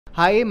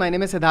Hi, my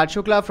name is Siddharth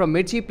Shukla from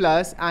Mirchi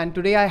Plus, and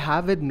today I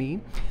have with me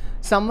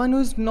someone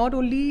who's not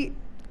only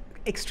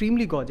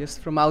extremely gorgeous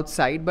from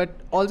outside, but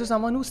also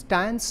someone who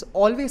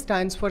always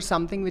stands for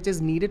something which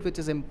is needed, which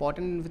is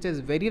important, which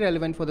is very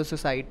relevant for the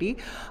society.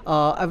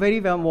 A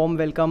very warm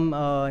welcome,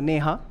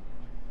 Neha.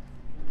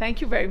 Thank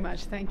you very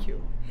much. Thank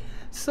you.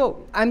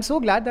 So I'm so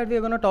glad that we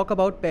are going to talk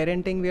about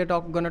parenting. We are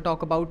going to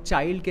talk about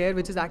childcare,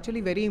 which is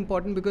actually very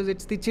important because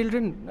it's the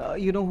children,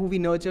 who we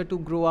nurture to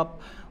grow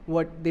up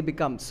what they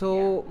become.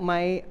 So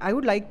I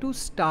would like to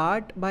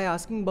start by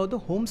asking about the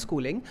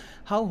homeschooling.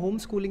 How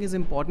homeschooling is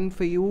important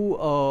for you,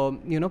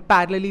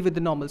 parallelly with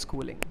the normal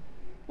schooling.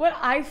 Well,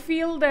 I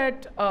feel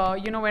that,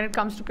 when it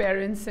comes to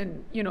parents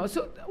and,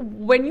 so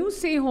when you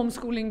say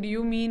homeschooling, do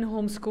you mean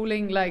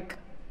homeschooling like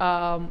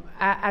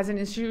as an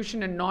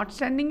institution and not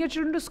sending your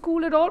children to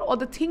school at all, or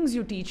the things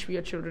you teach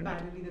your children?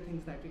 Parallelly, the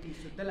things that we teach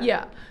to the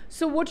Yeah.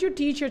 So what you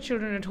teach your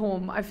children at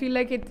home, I feel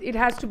like it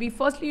has to be,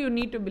 firstly, you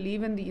need to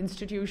believe in the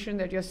institution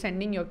that you're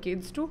sending your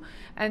kids to,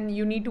 and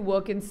you need to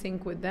work in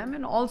sync with them.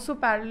 And also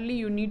parallelly,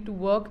 you need to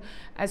work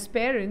as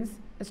parents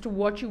as to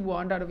what you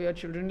want out of your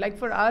children. Like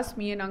for us,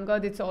 me and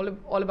Angad, it's all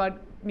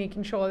about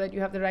making sure that you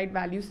have the right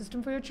value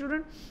system for your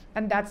children,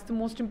 and that's the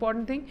most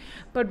important thing.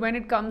 But when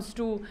it comes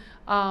to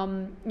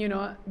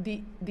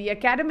the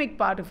academic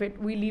part of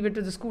it, we leave it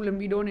to the school and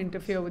we don't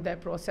interfere with their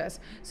process.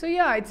 So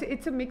yeah,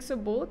 it's a mix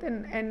of both,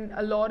 and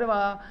a lot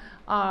of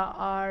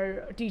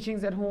our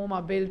teachings at home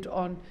are built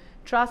on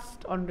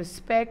trust, on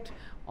respect,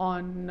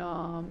 on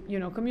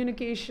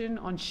communication,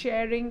 on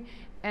sharing,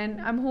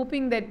 and I'm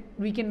hoping that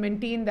we can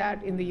maintain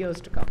that in the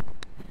years to come.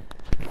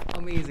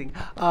 Amazing.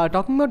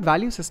 Talking about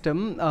value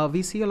system,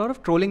 we see a lot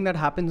of trolling that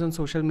happens on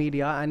social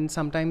media, and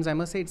sometimes I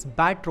must say it's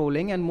bad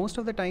trolling, and most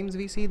of the times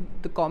we see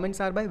the comments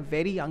are by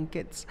very young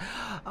kids.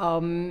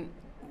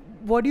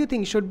 What do you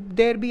think? Should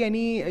there be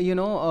any,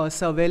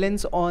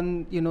 surveillance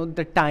on,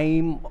 the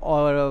time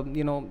or,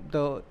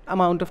 the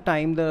amount of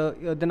time,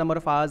 the number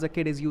of hours a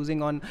kid is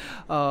using on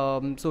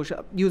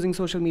using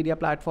social media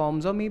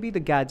platforms or maybe the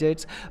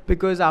gadgets?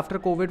 Because after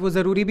COVID, wo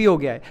zaruri bhi ho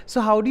gaya hai.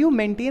 So how do you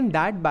maintain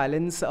that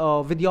balance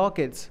with your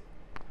kids?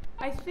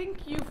 I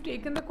think you've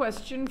taken the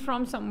question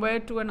from somewhere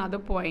to another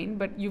point,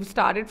 but you've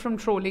started from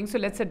trolling, so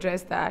let's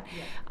address that.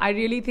 Yeah. I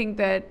really think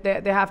that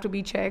there have to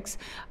be checks.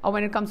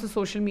 When it comes to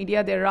social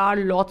media, there are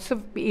lots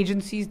of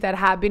agencies that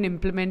have been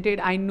implemented.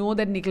 I know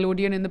that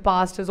Nickelodeon in the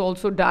past has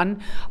also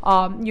done,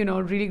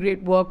 really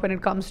great work when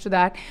it comes to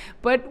that.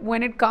 But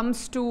when it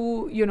comes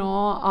to,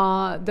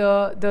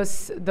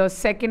 the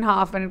second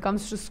half, when it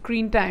comes to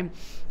screen time,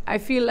 I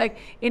feel like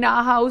in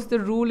our house, the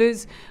rule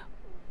is,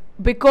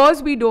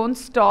 because we don't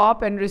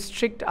stop and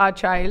restrict our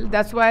child,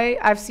 that's why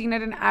I've seen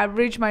at an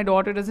average, my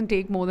daughter doesn't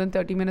take more than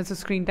 30 minutes of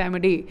screen time a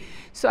day.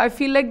 So I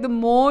feel like the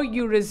more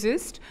you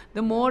resist,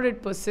 the more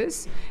it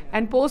persists.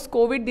 And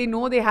post-COVID, they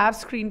know they have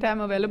screen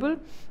time available.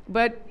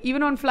 But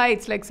even on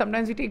flights, like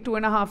sometimes we take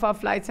 2.5-hour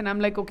flights, and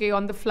I'm like, okay,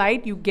 on the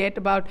flight, you get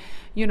about,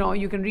 you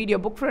can read your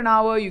book for an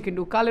hour, you can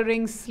do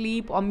coloring,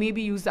 sleep, or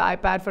maybe use the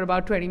iPad for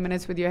about 20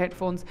 minutes with your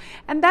headphones.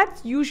 And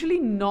that's usually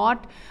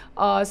not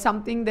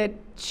something that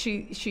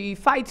she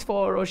fights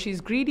for or she's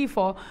greedy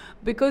for,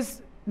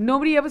 because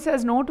nobody ever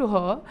says no to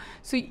her.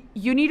 So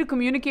you need to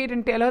communicate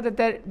and tell her that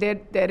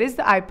there is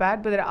the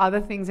iPad, but there are other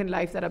things in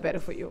life that are better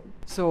for you.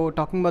 So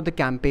talking about the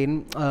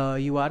campaign,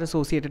 you are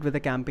associated with a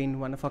campaign,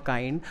 one of a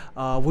kind.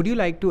 Would you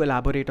like to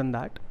elaborate on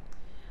that?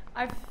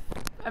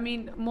 I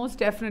mean, most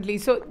definitely.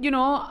 So,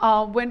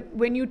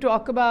 when you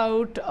talk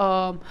about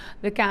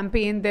the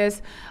campaign,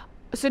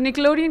 so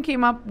Nickelodeon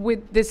came up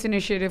with this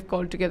initiative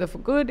called Together for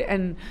Good,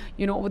 and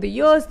over the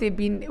years they've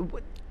been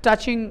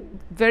touching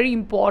very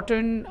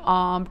important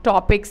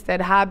topics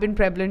that have been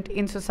prevalent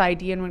in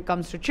society and when it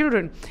comes to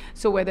children.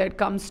 So whether it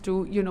comes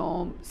to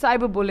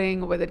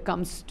cyberbullying, or whether it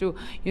comes to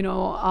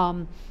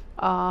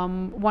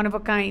one of a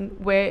kind,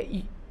 where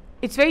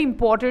it's very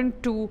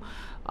important to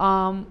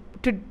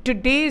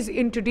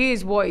in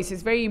today's voice,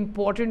 it's very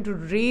important to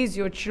raise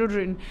your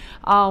children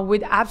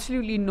with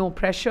absolutely no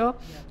pressure,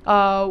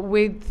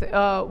 with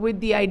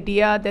the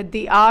idea that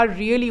they are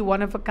really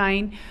one of a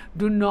kind.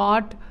 Do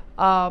not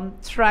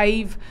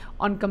thrive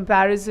on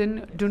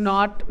comparison. Do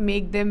not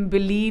make them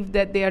believe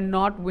that they are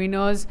not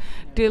winners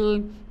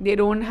till they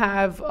don't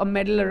have a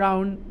medal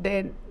around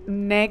their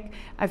neck.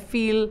 I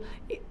feel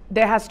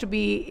there has to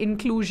be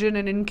inclusion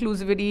and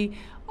inclusivity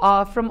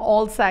from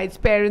all sides,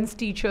 parents,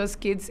 teachers,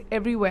 kids,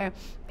 everywhere.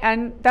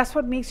 And that's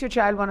what makes your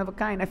child one of a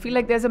kind. I feel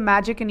like there's a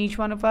magic in each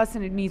one of us,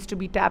 and it needs to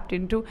be tapped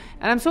into.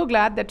 And I'm so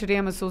glad that today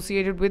I'm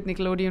associated with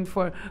Nickelodeon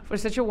for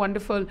such a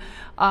wonderful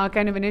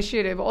kind of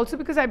initiative. Also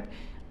because I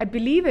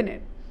believe in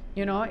it.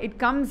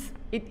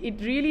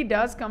 It really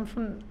does come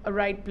from a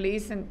right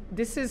place. And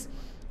this is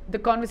the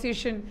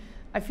conversation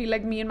I feel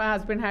like me and my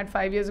husband had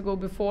 5 years ago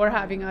before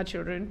having our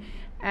children.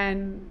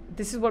 And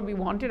this is what we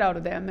wanted out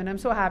of them. And I'm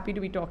so happy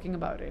to be talking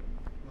about it.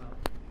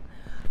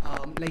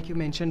 Like you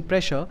mentioned,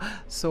 pressure.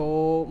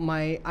 So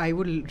I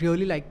would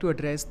really like to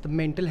address the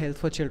mental health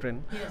for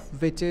children, Yes.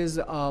 which is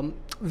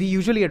we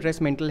usually address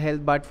mental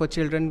health, but for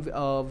children,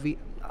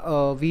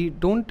 we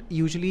don't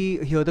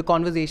usually hear the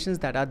conversations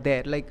that are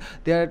there. Like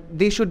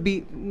they should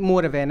be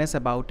more awareness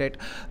about it.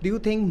 Do you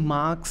think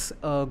marks,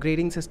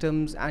 grading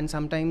systems, and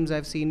sometimes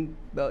I've seen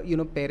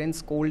parents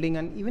scolding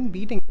and even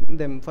beating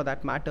them for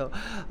that matter,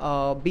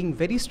 being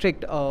very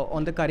strict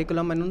on the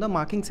curriculum and on the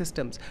marking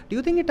systems. Do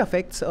you think it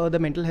affects the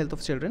mental health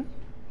of children?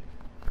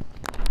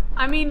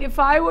 I mean, if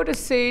I were to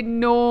say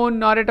no,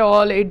 not at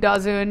all, it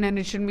doesn't and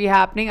it shouldn't be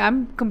happening,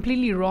 I'm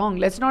completely wrong.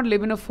 Let's not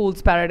live in a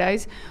fool's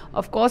paradise.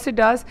 Of course it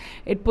does.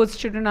 It puts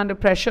children under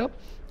pressure.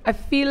 I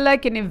feel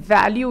like an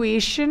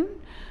evaluation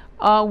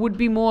would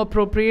be more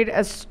appropriate,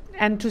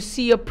 and to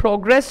see a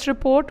progress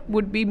report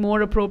would be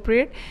more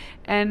appropriate.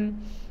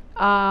 And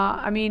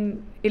I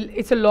mean,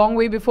 it's a long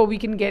way before we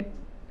can get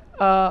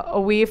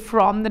away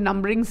from the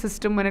numbering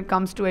system when it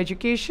comes to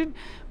education.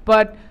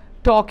 But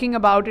talking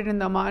about it and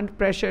the amount of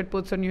pressure it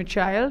puts on your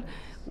child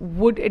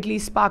would at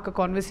least spark a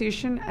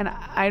conversation, and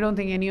I don't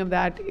think any of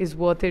that is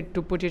worth it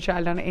to put your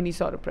child under any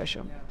sort of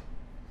pressure.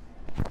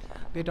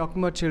 We're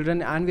talking about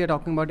children and we're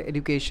talking about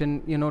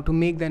education, to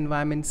make the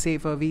environment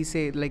safer. We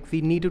say like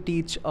we need to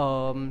teach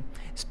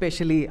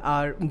especially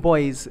our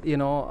boys,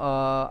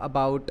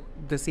 about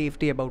the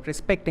safety, about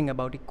respecting,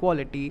 about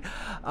equality.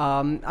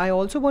 I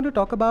also want to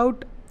talk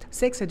about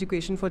sex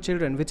education for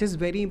children which is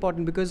very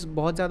important because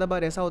बहुत ज़्यादा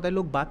बार ऐसा होता है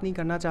लोग बात नहीं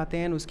करना चाहते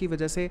हैं, उसकी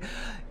वजह से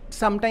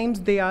समटाइम्स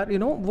दे आर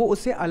वो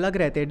उससे अलग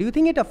रहते हैं. Do you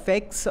think it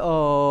affects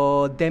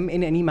them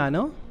in any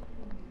manner?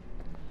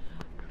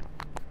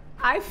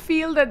 I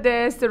feel that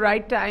there's the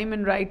right time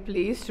and right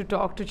place to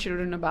talk to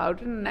children about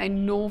it, and I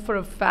know for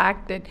a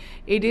fact that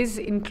it is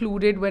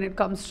included when it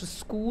comes to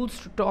schools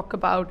to talk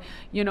about,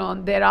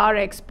 there are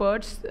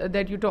experts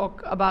that you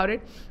talk about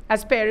it.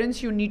 As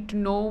parents, you need to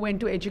know when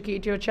to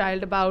educate your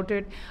child about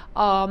it.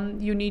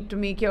 You need to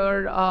make your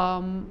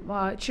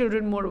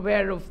children more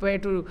aware of where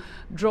to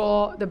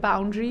draw the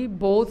boundary,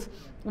 both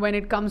when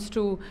it comes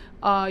to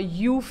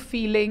you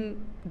feeling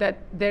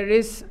that there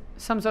is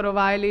some sort of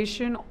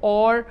violation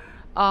or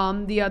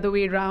the other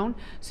way around.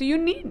 So you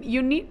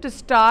need to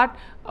start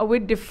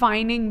with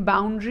defining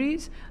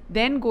boundaries,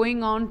 then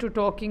going on to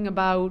talking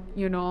about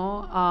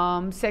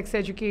sex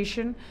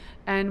education.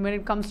 And when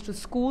it comes to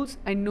schools,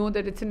 I know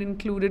that it's an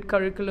included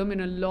curriculum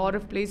in a lot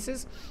of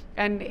places,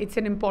 and it's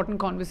an important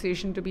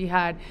conversation to be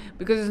had,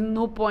 because there's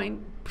no point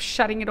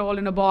shutting it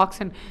all in a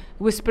box and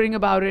whispering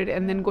about it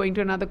and then going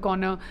to another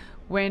corner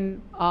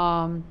when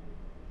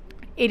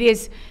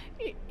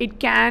it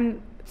can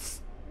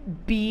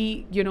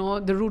be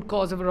the root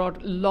cause of a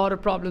lot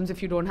of problems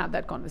if you don't have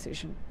that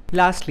conversation.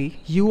 Lastly,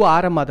 you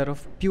are a mother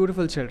of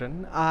beautiful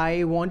children.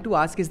 I want to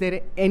ask, is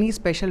there any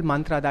special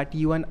mantra that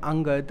you and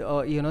Angad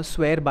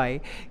swear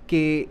by,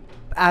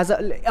 as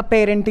a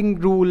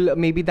parenting rule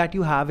maybe that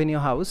you have in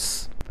your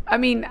house? I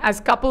mean, as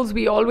couples,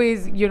 we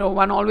always,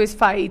 one always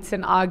fights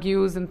and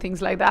argues and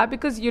things like that,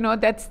 because,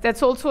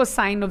 that's also a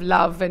sign of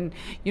love. And,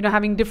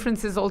 having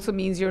differences also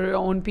means you're your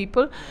own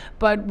people.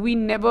 But we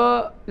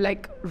never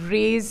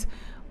raise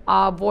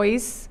our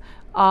voices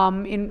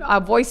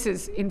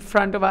in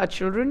front of our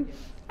children.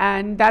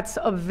 And that's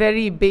a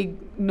very big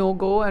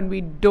no-go, and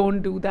we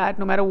don't do that.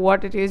 No matter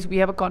what it is, we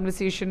have a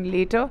conversation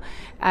later.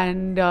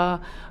 And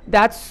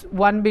that's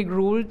one big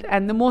rule.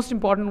 And the most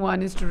important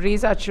one is to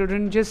raise our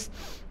children just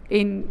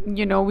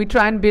we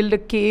try and build a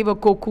cave, a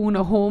cocoon,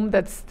 a home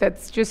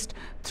that's just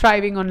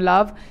thriving on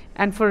love.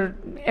 And for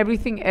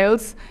everything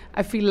else,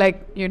 I feel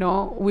like,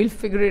 we'll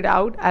figure it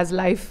out as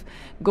life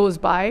goes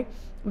by.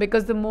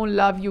 Because the more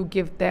love you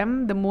give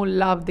them, the more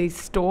love they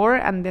store,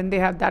 and then they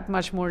have that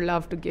much more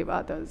love to give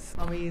others.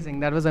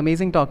 Amazing. That was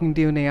amazing talking to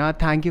you, Neha.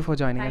 Thank you for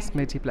joining us,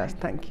 Mirchi Plus.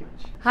 Thank you.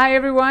 Hi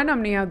everyone,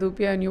 I'm Neha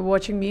Dhupia and you're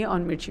watching me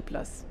on Mirchi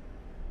Plus.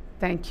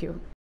 Thank you.